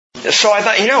So I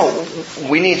thought,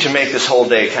 we need to make this whole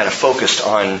day kind of focused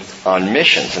on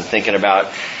missions and thinking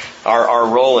about our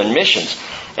role in missions.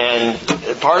 And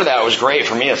part of that was great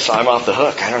for me. I'm off the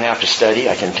hook. I don't have to study.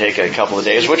 I can take a couple of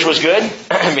days, which was good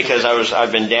because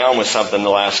I've been down with something the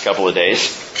last couple of days.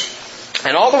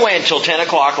 And all the way until 10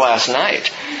 o'clock last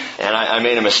night. And I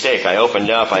made a mistake. I opened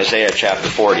up Isaiah chapter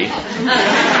 40. And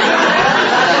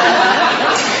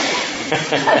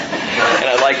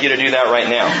I'd like you to do that right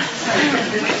now.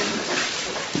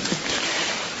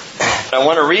 I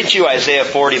want to read to you Isaiah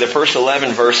 40, the first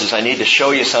 11 verses. I need to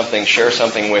show you something, share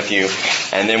something with you,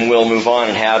 and then we'll move on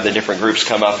and have the different groups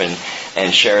come up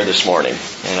and share this morning.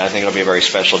 And I think it'll be a very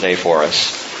special day for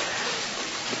us.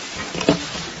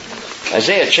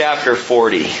 Isaiah chapter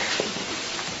 40,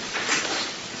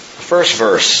 first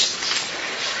verse.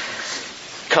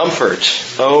 Comfort,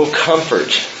 oh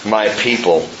comfort my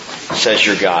people, says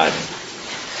your God.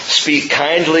 Speak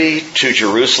kindly to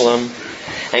Jerusalem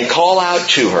and call out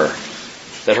to her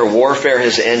that her warfare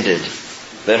has ended,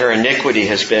 that her iniquity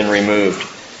has been removed,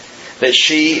 that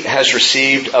she has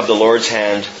received of the Lord's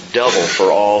hand double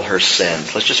for all her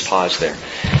sins. Let's just pause there.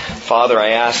 Father,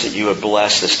 I ask that you would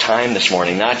bless this time this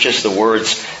morning, not just the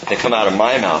words that come out of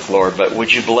my mouth, Lord, but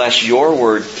would you bless your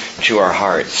word to our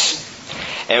hearts?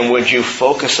 And would you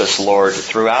focus us, Lord,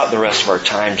 throughout the rest of our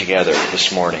time together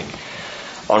this morning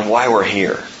on why we're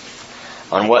here,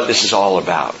 on what this is all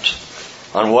about,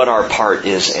 on what our part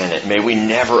is in it. May we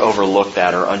never overlook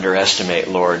that or underestimate,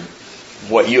 Lord,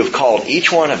 what you have called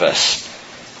each one of us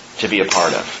to be a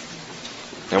part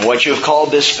of. And what you have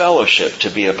called this fellowship to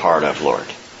be a part of, Lord.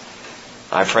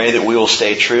 I pray that we will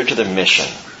stay true to the mission,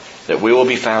 that we will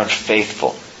be found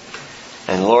faithful.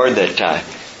 And Lord, that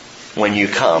when you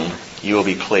come, you will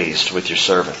be pleased with your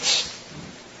servants.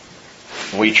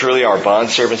 We truly are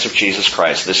bondservants of Jesus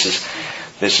Christ.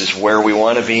 This is where we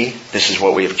want to be. This is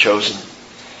what we have chosen.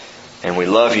 And we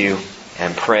love you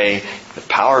and pray the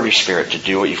power of your Spirit to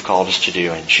do what you've called us to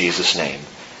do in Jesus' name.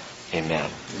 Amen.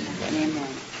 Amen.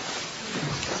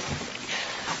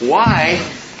 Why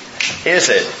is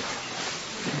it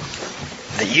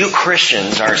that you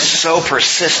Christians are so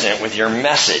persistent with your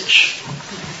message?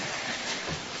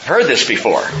 I've heard this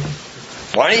before.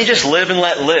 Why don't you just live and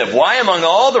let live? Why among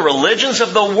all the religions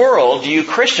of the world do you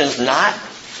Christians not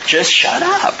just shut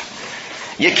up?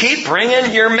 You keep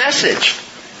bringing your message.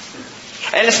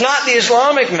 And it's not the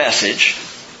Islamic message,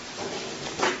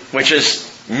 which is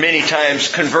many times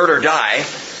convert or die,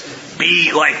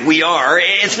 be like we are.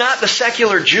 It's not the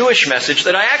secular Jewish message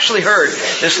that I actually heard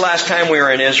this last time we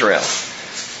were in Israel.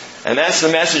 And that's the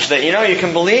message that, you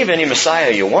can believe any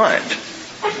Messiah you want.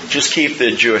 Just keep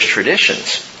the Jewish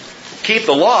traditions. Keep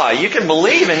the law. You can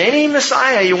believe in any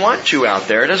Messiah you want to out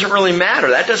there. It doesn't really matter.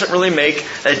 That doesn't really make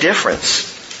a difference.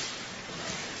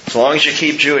 As long as you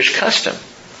keep Jewish custom.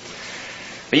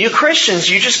 But you Christians,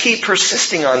 you just keep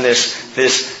persisting on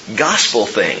this gospel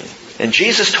thing. And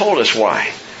Jesus told us why.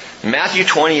 In Matthew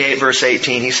 28 verse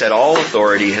 18, He said, all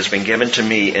authority has been given to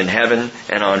me in heaven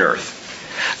and on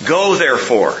earth. Go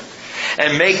therefore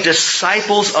and make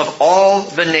disciples of all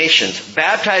the nations,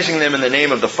 baptizing them in the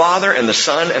name of the Father and the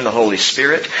Son and the Holy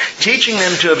Spirit, teaching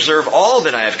them to observe all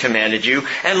that I have commanded you.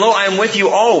 And lo, I am with you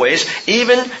always,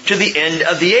 even to the end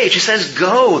of the age. He says,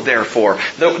 go therefore.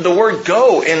 The word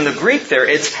go in the Greek there,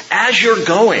 it's as you're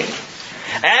going.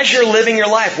 As you're living your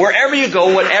life, wherever you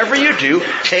go, whatever you do,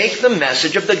 take the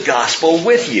message of the gospel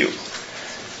with you.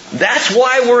 That's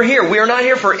why we're here. We are not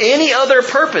here for any other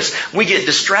purpose. We get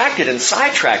distracted and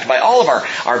sidetracked by all of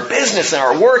our business and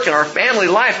our work and our family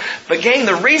life. But gang,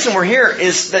 the reason we're here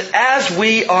is that as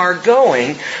we are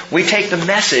going, we take the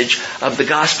message of the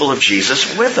gospel of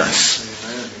Jesus with us.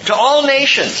 Amen. To all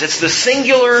nations. It's the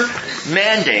singular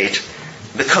mandate,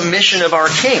 the commission of our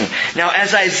King. Now,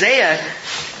 as Isaiah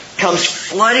comes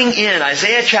flooding in,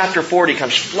 Isaiah chapter 40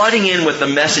 comes flooding in with the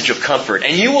message of comfort.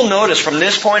 And you will notice from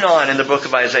this point on in the book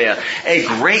of Isaiah a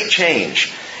great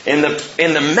change in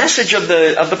the message of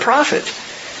the prophet.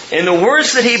 In the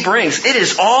words that he brings, it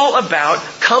is all about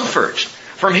comfort.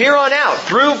 From here on out,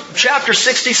 through chapter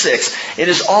 66, it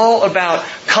is all about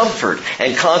comfort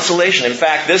and consolation. In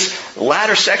fact, this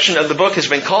latter section of the book has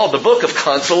been called the book of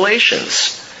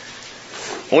consolations.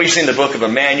 We've seen the book of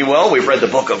Emmanuel, we've read the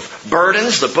book of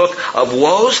burdens, the book of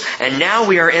woes, and now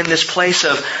we are in this place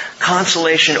of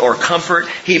consolation or comfort.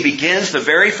 He begins, the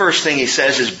very first thing he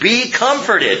says is, be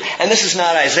comforted. And this is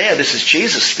not Isaiah, this is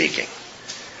Jesus speaking.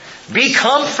 Be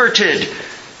comforted.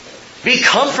 Be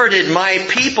comforted, my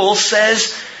people,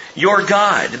 says your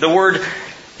God. The word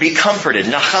be comforted,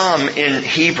 Nacham in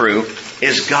Hebrew,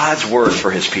 is God's word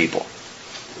for His people.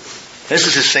 This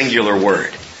is His singular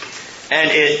word. And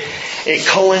It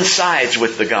coincides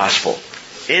with the gospel.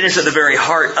 It is at the very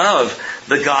heart of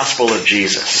the gospel of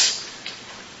Jesus.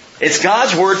 It's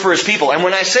God's word for His people. And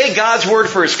when I say God's word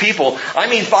for His people, I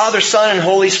mean Father, Son, and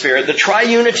Holy Spirit, the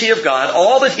triunity of God,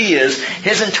 all that He is,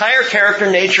 His entire character,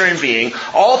 nature, and being,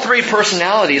 all three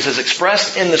personalities as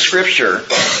expressed in the Scripture,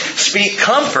 speak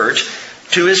comfort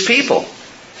to His people.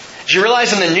 Do you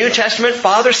realize in the New Testament,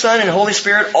 Father, Son, and Holy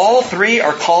Spirit, all three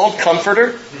are called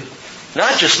Comforter?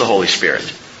 Not just the Holy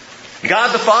Spirit.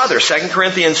 God the Father, 2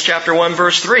 Corinthians chapter 1,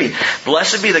 verse 3.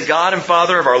 Blessed be the God and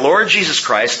Father of our Lord Jesus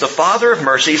Christ, the Father of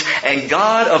mercies and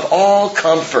God of all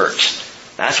comfort.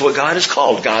 That's what God is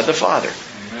called, God the Father.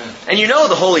 Amen. And you know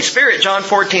the Holy Spirit, John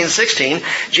 14:16,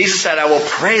 Jesus said, I will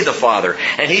pray the Father,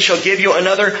 and He shall give you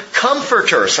another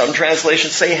Comforter. Some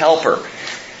translations say helper.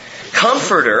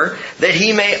 Comforter, that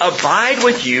He may abide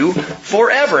with you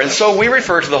forever. And so we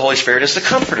refer to the Holy Spirit as the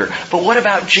Comforter. But what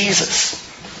about Jesus?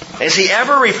 Is He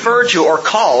ever referred to or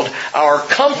called our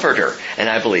Comforter? And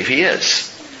I believe He is.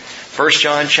 1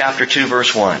 John chapter 2,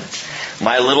 verse 1.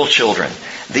 My little children,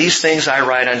 these things I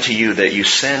write unto you, that you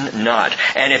sin not.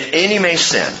 And if any may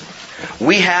sin,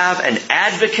 we have an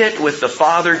advocate with the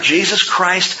Father, Jesus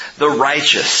Christ the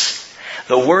righteous.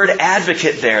 The word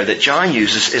advocate there that John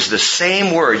uses is the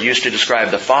same word used to describe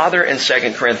the Father in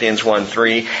 2 Corinthians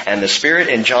 1:3 and the Spirit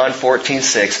in John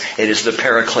 14:6. It is the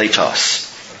Parakletos.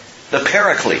 The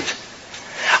Paraclete.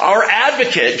 Our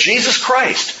advocate, Jesus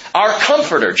Christ. Our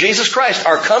Comforter, Jesus Christ.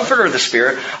 Our Comforter, the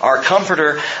Spirit. Our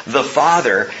Comforter, the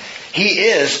Father. He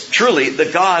is truly the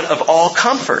God of all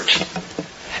comfort.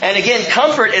 And again,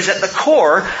 comfort is at the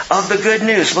core of the good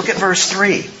news. Look at verse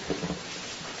 3.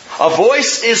 A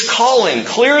voice is calling,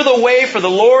 clear the way for the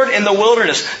Lord in the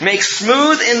wilderness. Make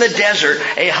smooth in the desert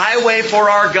a highway for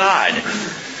our God.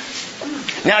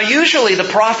 Now usually the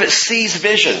prophet sees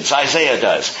visions, Isaiah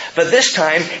does. But this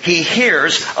time he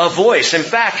hears a voice. In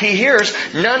fact, he hears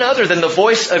none other than the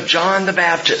voice of John the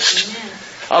Baptist.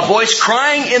 A voice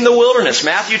crying in the wilderness.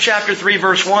 Matthew chapter 3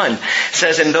 verse 1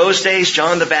 says, in those days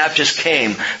John the Baptist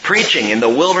came, preaching in the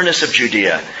wilderness of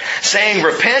Judea, saying,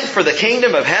 repent, for the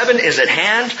kingdom of heaven is at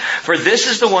hand. For this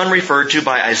is the one referred to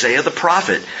by Isaiah the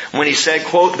prophet, when he said,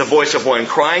 quote, the voice of one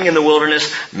crying in the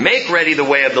wilderness, make ready the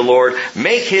way of the Lord,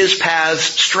 make His paths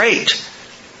straight.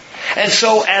 And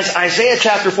so as Isaiah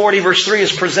chapter 40 verse 3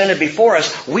 is presented before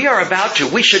us, we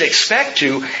should expect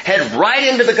to head right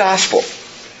into the gospel.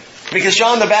 Because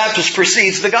John the Baptist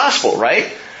precedes the gospel,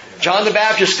 right? John the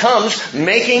Baptist comes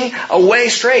making a way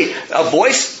straight. A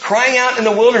voice crying out in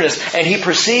the wilderness. And he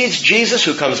precedes Jesus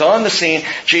who comes on the scene.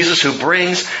 Jesus who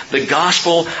brings the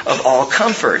gospel of all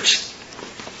comfort.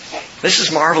 This is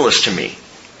marvelous to me.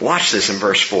 Watch this in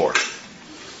verse 4.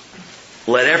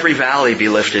 Let every valley be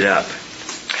lifted up,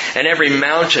 and every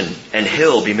mountain and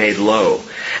hill be made low.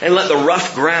 And let the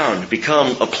rough ground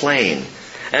become a plain,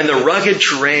 and the rugged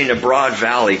terrain a broad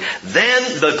valley.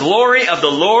 Then the glory of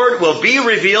the Lord will be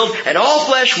revealed, and all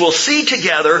flesh will see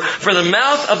together, for the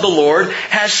mouth of the Lord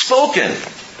has spoken.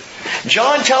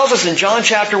 John tells us in John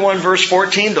chapter 1 verse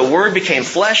 14, the Word became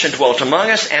flesh and dwelt among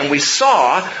us, and we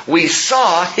saw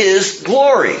His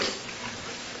glory.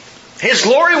 His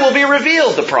glory will be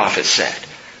revealed, the prophet said.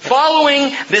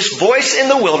 Following this voice in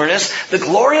the wilderness, the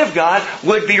glory of God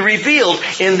would be revealed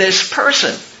in this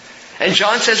person. And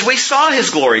John says, we saw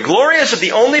His glory, glorious of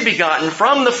the only begotten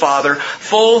from the Father,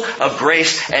 full of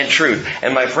grace and truth.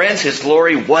 And my friends, His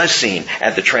glory was seen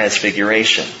at the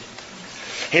transfiguration.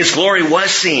 His glory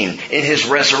was seen in His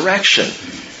resurrection.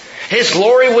 His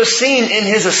glory was seen in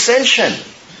His ascension.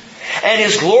 And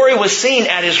His glory was seen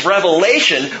at His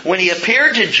revelation when He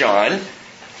appeared to John,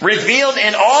 revealed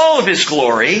in all of His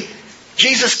glory,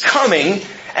 Jesus coming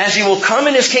as He will come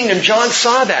in His kingdom. John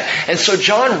saw that. And so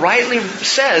John rightly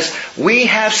says, we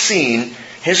have seen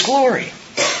His glory.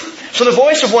 So the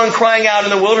voice of one crying out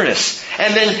in the wilderness.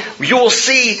 And then you will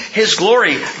see His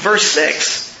glory. Verse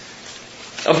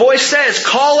 6. A voice says,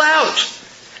 call out.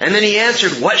 And then He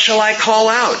answered, what shall I call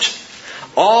out?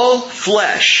 All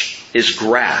flesh is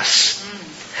grass,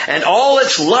 and all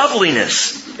its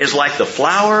loveliness is like the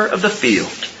flower of the field.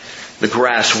 The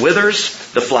grass withers,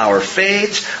 the flower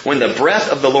fades, when the breath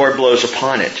of the Lord blows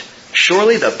upon it.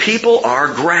 Surely the people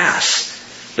are grass.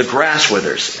 The grass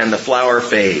withers and the flower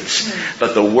fades,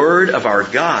 but the word of our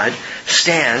God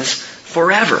stands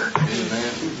forever.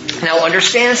 Amen. Now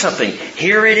understand something.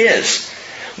 Here it is.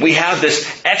 We have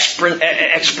this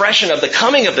expression of the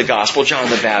coming of the gospel, John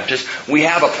the Baptist. We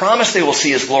have a promise they will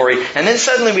see His glory. And then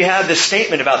suddenly we have this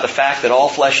statement about the fact that all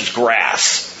flesh is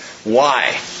grass.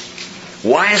 Why?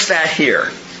 Why is that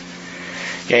here?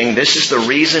 Gang, this is the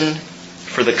reason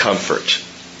for the comfort.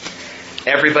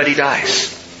 Everybody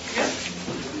dies.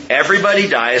 Everybody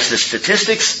dies. The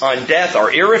statistics on death are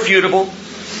irrefutable.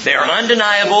 They are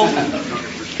undeniable.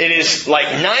 It is like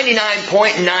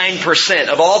 99.9%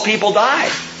 of all people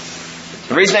die.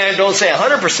 The reason I don't say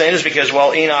 100% is because,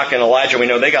 well, Enoch and Elijah, we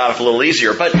know they got off a little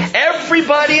easier. But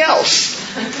everybody else,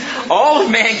 all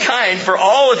of mankind, for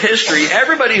all of history,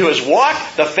 everybody who has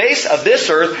walked the face of this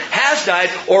earth has died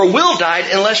or will die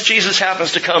unless Jesus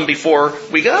happens to come before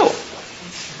we go.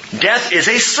 Death is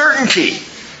a certainty.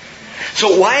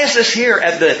 So why is this here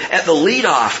at the lead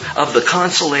off of the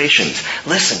consolations?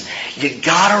 Listen, you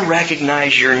gotta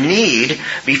recognize your need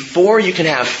before you can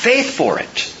have faith for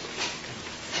it.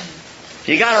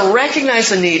 You gotta recognize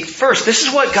the need first. This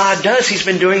is what God does. He's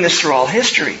been doing this through all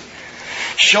history.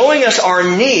 Showing us our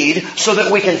need so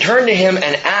that we can turn to Him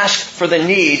and ask for the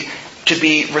need to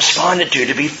be responded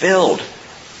to be filled.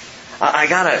 I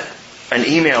got an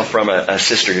email from a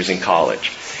sister who's in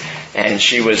college. And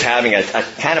she was having a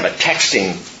kind of a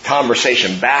texting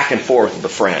conversation back and forth with a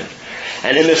friend.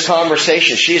 And in this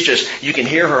conversation, you can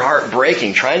hear her heart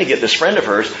breaking, trying to get this friend of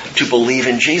hers to believe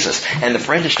in Jesus. And the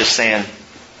friend is just saying,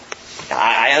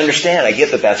 I understand, I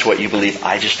get that that's what you believe.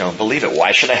 I just don't believe it.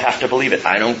 Why should I have to believe it?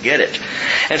 I don't get it.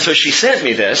 And so she sent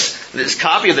me this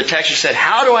copy of the text. She said,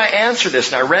 how do I answer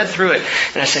this? And I read through it.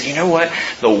 And I said, you know what?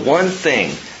 The one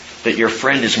thing that your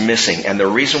friend is missing, and the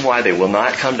reason why they will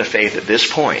not come to faith at this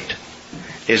point,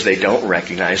 is they don't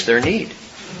recognize their need.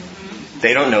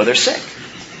 They don't know they're sick.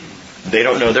 They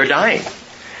don't know they're dying.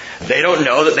 They don't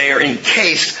know that they are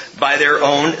encased by their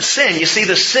own sin. You see,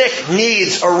 the sick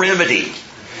needs a remedy.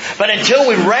 But until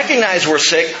we recognize we're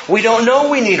sick, we don't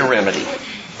know we need a remedy.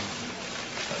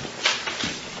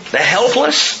 The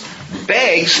helpless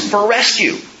begs for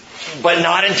rescue, but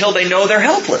not until they know they're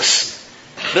helpless.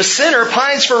 The sinner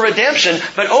pines for redemption,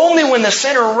 but only when the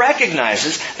sinner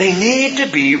recognizes they need to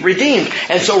be redeemed.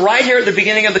 And so right here at the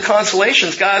beginning of the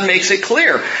consolations, God makes it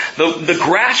clear. The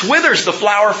grass withers, the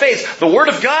flower fades. The Word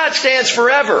of God stands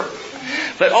forever.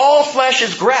 But all flesh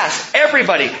is grass.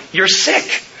 Everybody, you're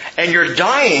sick and you're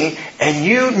dying and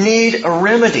you need a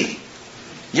remedy.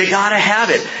 You gotta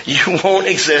have it. You won't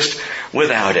exist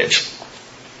without it.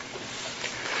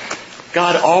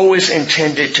 God always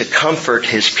intended to comfort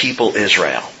His people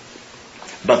Israel.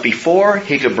 But before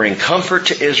He could bring comfort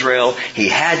to Israel, He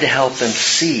had to help them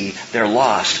see their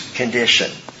lost condition.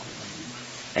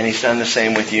 And He's done the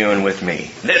same with you and with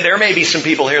me. There may be some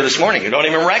people here this morning who don't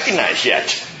even recognize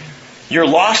yet your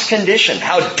lost condition,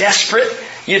 how desperate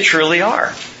you truly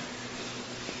are.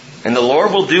 And the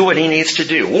Lord will do what He needs to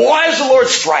do. Why does the Lord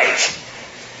strike?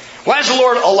 Why does the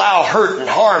Lord allow hurt and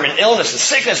harm and illness and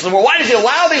sickness in the world? Why does He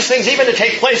allow these things even to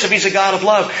take place if He's a God of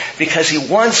love? Because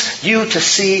He wants you to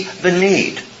see the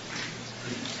need.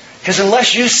 Because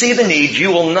unless you see the need,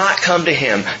 you will not come to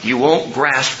Him. You won't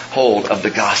grasp hold of the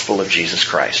gospel of Jesus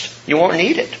Christ. You won't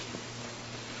need it.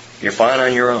 You're fine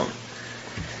on your own.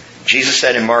 Jesus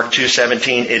said in Mark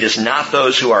 2:17, it is not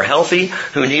those who are healthy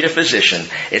who need a physician.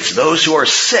 It's those who are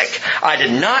sick. I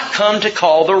did not come to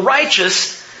call the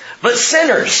righteous, but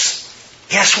sinners.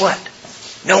 Guess what?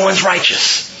 No one's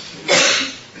righteous.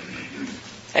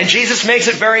 And Jesus makes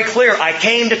it very clear. I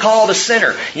came to call the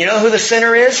sinner. You know who the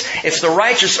sinner is? It's the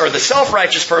righteous or the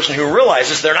self-righteous person who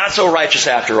realizes they're not so righteous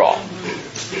after all.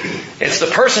 It's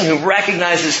the person who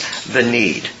recognizes the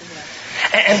need.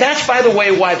 And that's, by the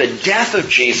way, why the death of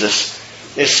Jesus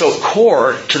is so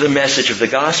core to the message of the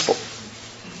gospel.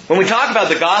 When we talk about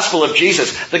the gospel of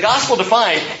Jesus, the gospel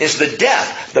defined is the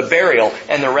death, the burial,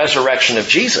 and the resurrection of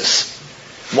Jesus.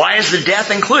 Why is the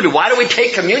death included? Why do we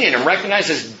take communion and recognize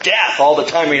His death all the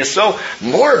time? I mean, it's so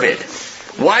morbid.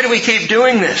 Why do we keep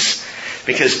doing this?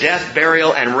 Because death,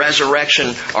 burial, and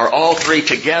resurrection are all three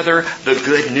together the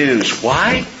good news.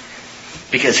 Why?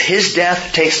 Because His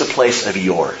death takes the place of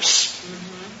yours.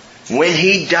 When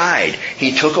He died,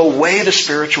 He took away the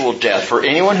spiritual death for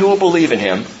anyone who will believe in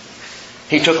Him.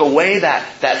 He took away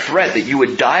that threat that you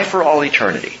would die for all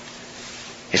eternity.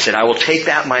 He said, I will take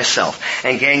that myself.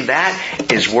 And gang,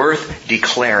 that is worth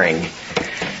declaring.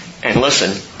 And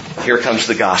listen, here comes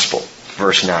the gospel.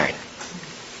 Verse 9.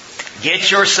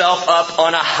 Get yourself up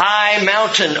on a high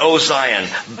mountain, O Zion,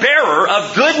 bearer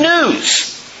of good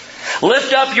news.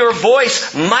 Lift up your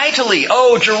voice mightily,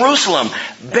 O Jerusalem,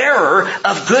 bearer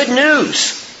of good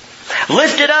news.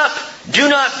 Lift it up. Do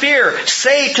not fear.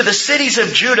 Say to the cities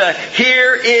of Judah,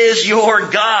 here is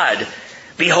your God.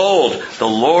 Behold, the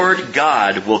Lord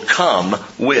God will come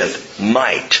with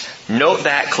might. Note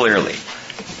that clearly.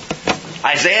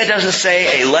 Isaiah doesn't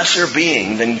say a lesser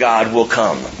being than God will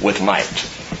come with might.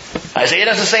 Isaiah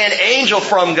doesn't say an angel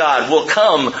from God will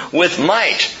come with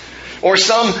might. or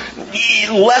some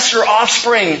lesser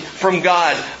offspring from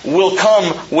God will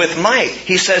come with might.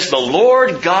 He says the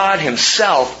Lord God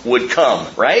Himself would come,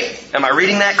 right? Am I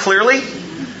reading that clearly?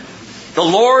 The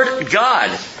Lord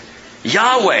God,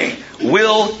 Yahweh,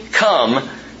 will come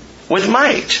with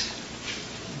might.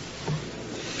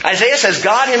 Isaiah says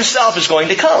God Himself is going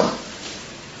to come.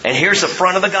 And here's the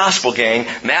front of the gospel, gang.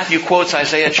 Matthew quotes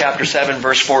Isaiah chapter 7,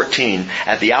 verse 14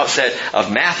 at the outset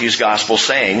of Matthew's gospel,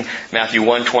 saying, Matthew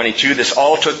 1:22, "This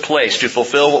all took place to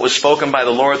fulfill what was spoken by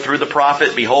the Lord through the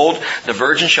prophet. Behold, the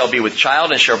virgin shall be with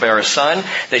child and shall bear a son.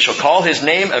 They shall call His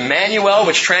name Emmanuel,"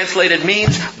 which translated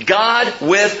means God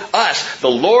with us. The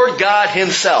Lord God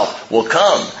Himself will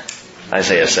come,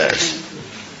 Isaiah says.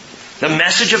 The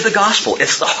message of the gospel.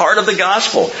 It's the heart of the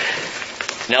gospel.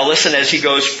 Now listen as he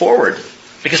goes forward.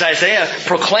 Because Isaiah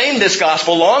proclaimed this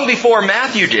gospel long before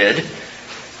Matthew did.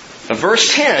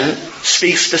 Verse 10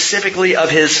 speaks specifically of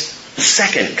His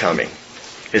second coming.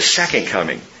 His second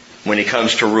coming, when He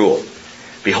comes to rule.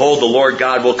 "Behold, the Lord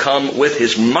God will come with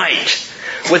His might,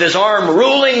 with His arm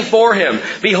ruling for Him.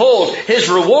 Behold, His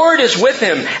reward is with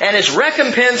Him, and His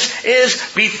recompense is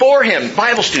before Him."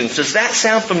 Bible students, does that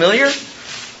sound familiar?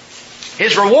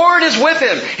 His reward is with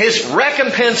Him. His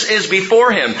recompense is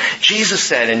before Him. Jesus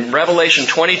said in Revelation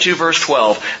 22 verse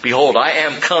 12, "Behold, I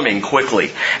am coming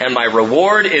quickly, and my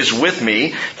reward is with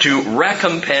me to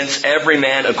recompense every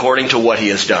man according to what he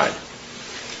has done."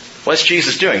 What's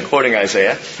Jesus doing? Quoting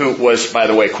Isaiah, who was, by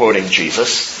the way, quoting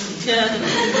Jesus.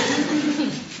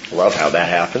 Love how that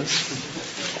happens.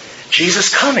 Jesus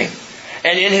coming.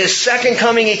 And in His second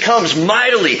coming, He comes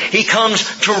mightily. He comes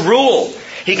to rule.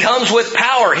 He comes with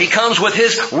power. He comes with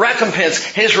His recompense,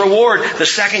 His reward, the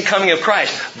second coming of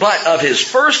Christ. But of His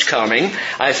first coming,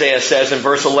 Isaiah says in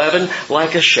verse 11,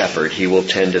 "Like a shepherd He will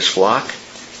tend His flock.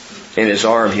 In His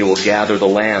arm He will gather the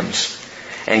lambs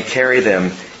and carry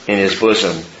them in His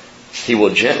bosom. He will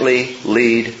gently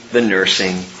lead the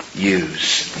nursing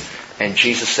ewes." And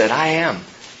Jesus said, "I am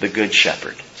the good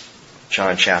shepherd."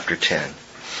 John chapter 10.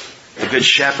 The good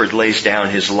shepherd lays down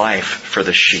his life for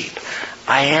the sheep.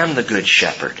 I am the good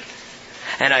shepherd.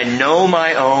 And I know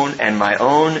my own, and my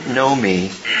own know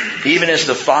me, even as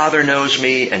the Father knows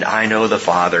me, and I know the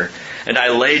Father. And I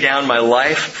lay down my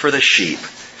life for the sheep.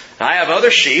 I have other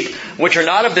sheep, which are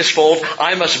not of this fold.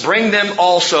 I must bring them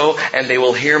also, and they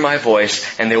will hear my voice,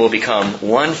 and they will become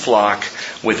one flock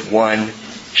with one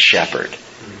shepherd.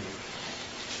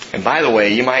 And by the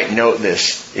way, you might note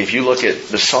this if you look at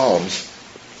the Psalms.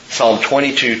 Psalm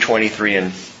 22, 23,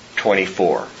 and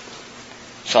 24.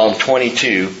 Psalm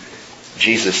 22,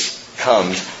 Jesus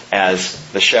comes as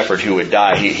the shepherd who would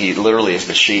die. He literally is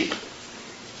the sheep.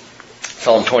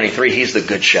 Psalm 23, He's the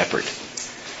good shepherd.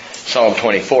 Psalm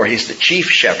 24, He's the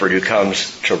chief shepherd who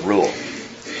comes to rule.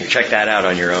 You can check that out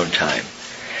on your own time.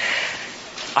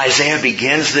 Isaiah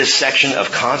begins this section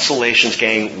of consolations,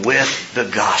 gang, with the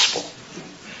gospel.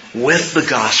 With the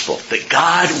gospel, that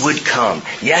God would come.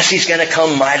 Yes, He's going to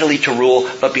come mightily to rule,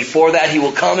 but before that He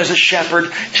will come as a shepherd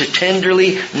to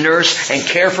tenderly nurse and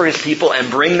care for His people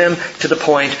and bring them to the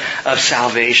point of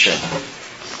salvation.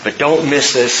 But don't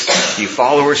miss this, you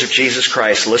followers of Jesus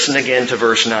Christ. Listen again to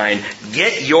verse 9.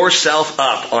 "Get yourself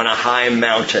up on a high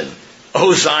mountain,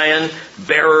 O Zion,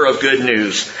 bearer of good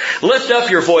news. Lift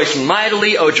up your voice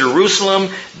mightily, O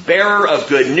Jerusalem, bearer of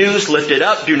good news. Lift it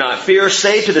up, do not fear.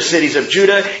 Say to the cities of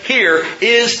Judah, here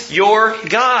is your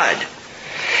God."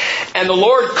 And the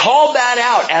Lord called that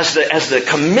out as the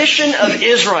commission of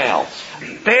Israel.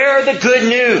 Bear the good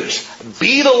news.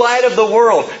 Be the light of the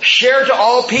world. Share to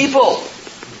all people.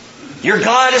 Your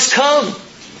God has come.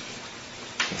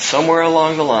 And somewhere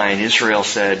along the line, Israel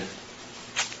said,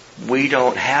 "We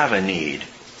don't have a need."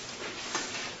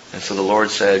 And so the Lord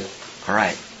said, "All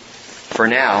right, for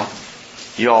now,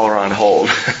 you all are on hold.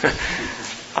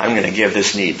 I'm going to give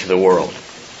this need to the world.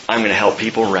 I'm going to help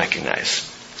people recognize."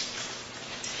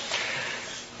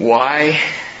 Why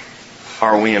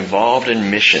are we involved in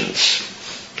missions?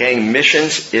 Gang,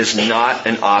 missions is not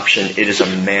an option. It is a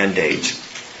mandate.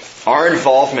 Our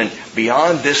involvement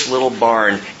beyond this little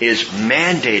barn is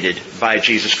mandated by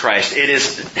Jesus Christ.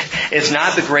 It's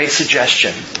not the great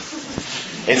suggestion.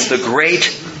 It's the great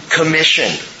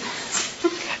commission.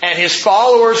 And His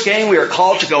followers, gang, we are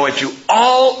called to go into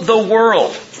all the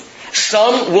world.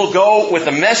 Some will go with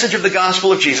the message of the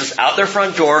gospel of Jesus out their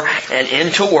front door and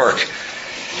into work.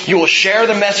 You will share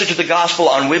the message of the gospel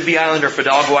on Whidbey Island or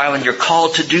Fidalgo Island. You're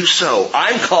called to do so.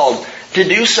 I'm called to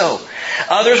do so.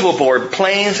 Others will board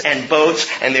planes and boats,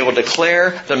 and they will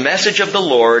declare the message of the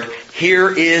Lord. Here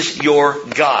is your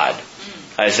God,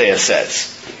 Isaiah says.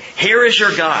 Here is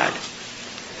your God.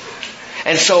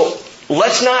 And so,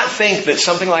 let's not think that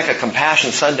something like a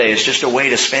Compassion Sunday is just a way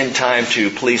to spend time to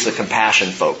please the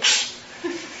compassion folks.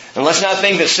 And let's not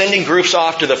think that sending groups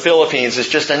off to the Philippines is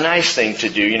just a nice thing to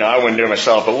do. I wouldn't do it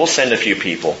myself, but we'll send a few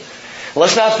people.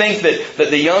 Let's not think that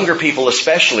the younger people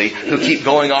especially who keep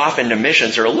going off into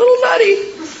missions are a little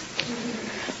nutty.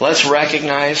 Let's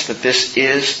recognize that this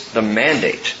is the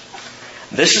mandate.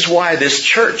 This is why this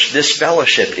church, this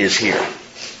fellowship is here.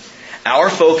 Our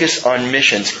focus on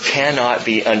missions cannot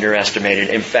be underestimated.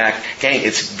 In fact, gang,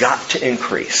 it's got to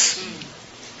increase.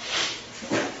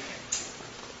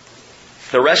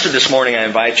 The rest of this morning, I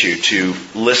invite you to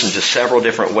listen to several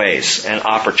different ways and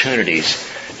opportunities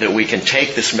that we can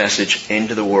take this message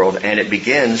into the world, and it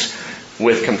begins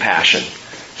with compassion.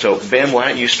 So, Ben, why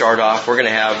don't you start off? We're going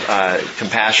to have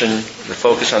compassion, the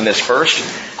focus on this first,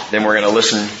 then we're going to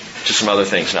listen to some other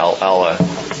things, and I'll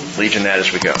lead you in that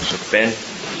as we go. So, Ben,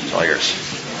 it's all yours.